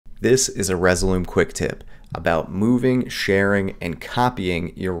This is a Resolume quick tip about moving, sharing, and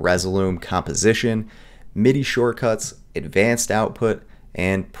copying your Resolume composition, MIDI shortcuts, advanced output,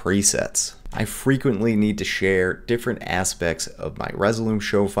 and presets. I frequently need to share different aspects of my Resolume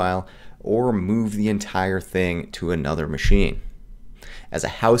show file or move the entire thing to another machine. As a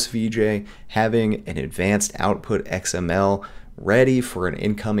house VJ, having an advanced output XML ready for an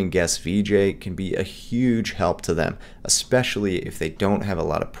incoming guest VJ can be a huge help to them, especially if they don't have a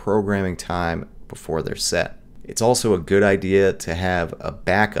lot of programming time before their set. It's also a good idea to have a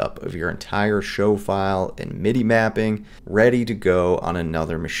backup of your entire show file and MIDI mapping ready to go on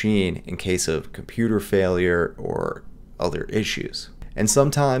another machine in case of computer failure or other issues. And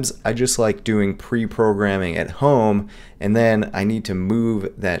sometimes I just like doing pre-programming at home, and then I need to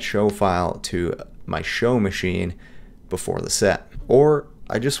move that show file to my show machine before the set. Or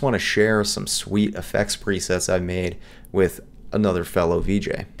I just want to share some sweet effects presets I've made with another fellow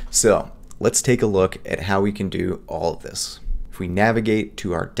VJ. So let's take a look at how we can do all of this. If we navigate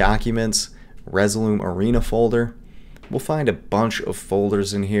to our Documents, Resolume Arena folder, we'll find a bunch of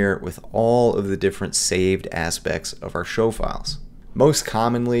folders in here with all of the different saved aspects of our show files. Most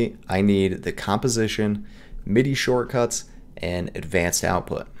commonly, I need the composition, MIDI shortcuts, and advanced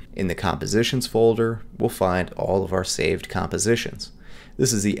output. In the compositions folder, we'll find all of our saved compositions.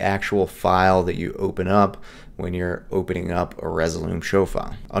 This is the actual file that you open up when you're opening up a Resolume show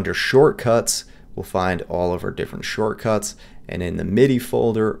file. Under shortcuts, we'll find all of our different shortcuts, and in the MIDI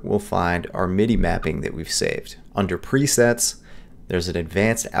folder, we'll find our MIDI mapping that we've saved. Under presets, there's an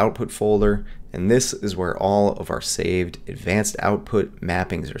advanced output folder, and this is where all of our saved advanced output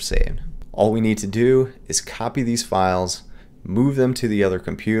mappings are saved. All we need to do is copy these files, move them to the other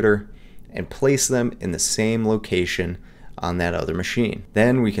computer, and place them in the same location on that other machine.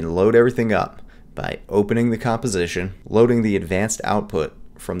 Then we can load everything up by opening the composition, loading the advanced output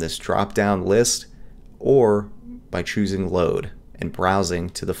from this drop-down list, or by choosing load and browsing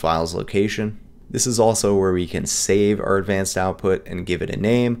to the file's location. This is also where we can save our advanced output and give it a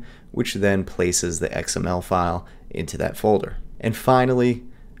name, which then places the XML file into that folder. And finally,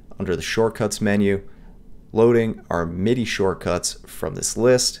 under the shortcuts menu, loading our MIDI shortcuts from this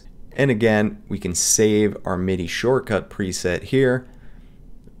list. And again, we can save our MIDI shortcut preset here,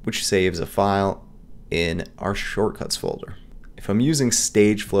 which saves a file in our shortcuts folder. If I'm using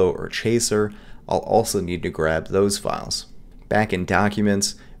StageFlow or Chaser, I'll also need to grab those files. Back in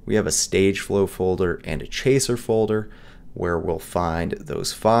Documents, we have a StageFlow folder and a Chaser folder where we'll find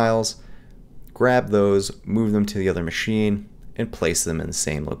those files, grab those, move them to the other machine, and place them in the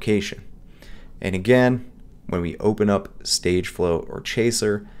same location. And again, when we open up StageFlow or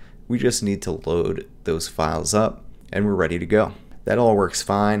Chaser, we just need to load those files up and we're ready to go. That all works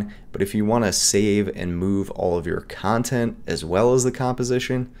fine, but if you want to save and move all of your content as well as the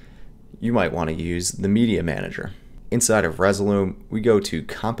composition, you might want to use the Media Manager. Inside of Resolume, we go to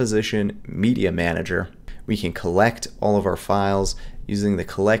Composition Media Manager. We can collect all of our files using the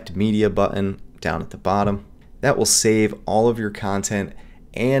Collect Media button down at the bottom. That will save all of your content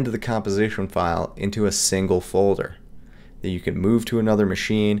and the composition file into a single folder that you can move to another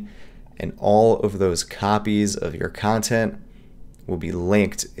machine, and all of those copies of your content will be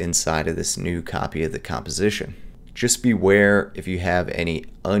linked inside of this new copy of the composition. Just beware if you have any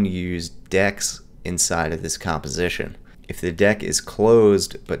unused decks inside of this composition. If the deck is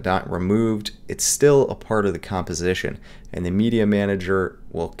closed but not removed, it's still a part of the composition, and the Media Manager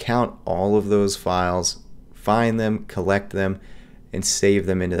will count all of those files, find them, collect them, and save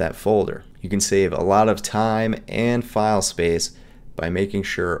them into that folder. You can save a lot of time and file space by making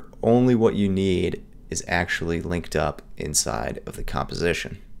sure only what you need is actually linked up inside of the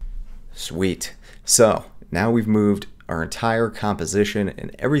composition. Sweet. So now we've moved our entire composition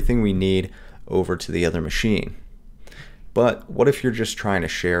and everything we need over to the other machine. But what if you're just trying to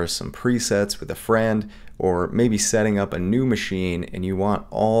share some presets with a friend, or maybe setting up a new machine and you want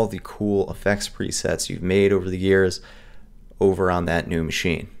all the cool effects presets you've made over the years over on that new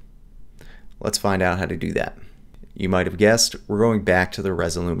machine? Let's find out how to do that. You might have guessed, we're going back to the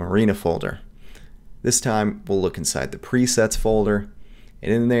Resolume Arena folder. This time we'll look inside the presets folder,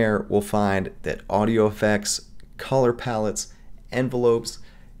 and in there we'll find that audio effects, color palettes, envelopes,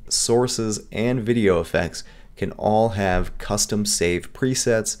 sources, and video effects can all have custom saved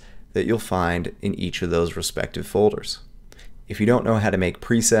presets that you'll find in each of those respective folders. If you don't know how to make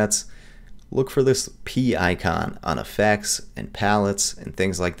presets, look for this P icon on effects and palettes and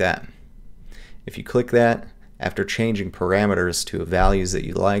things like that. If you click that, after changing parameters to values that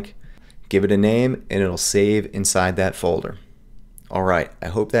you like, give it a name and it'll save inside that folder. Alright, I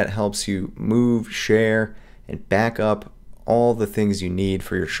hope that helps you move, share, and back up all the things you need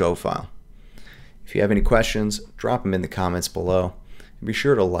for your show file. If you have any questions, drop them in the comments below. And be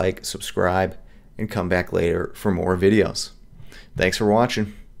sure to like, subscribe, and come back later for more videos. Thanks for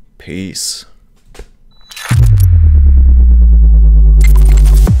watching. Peace.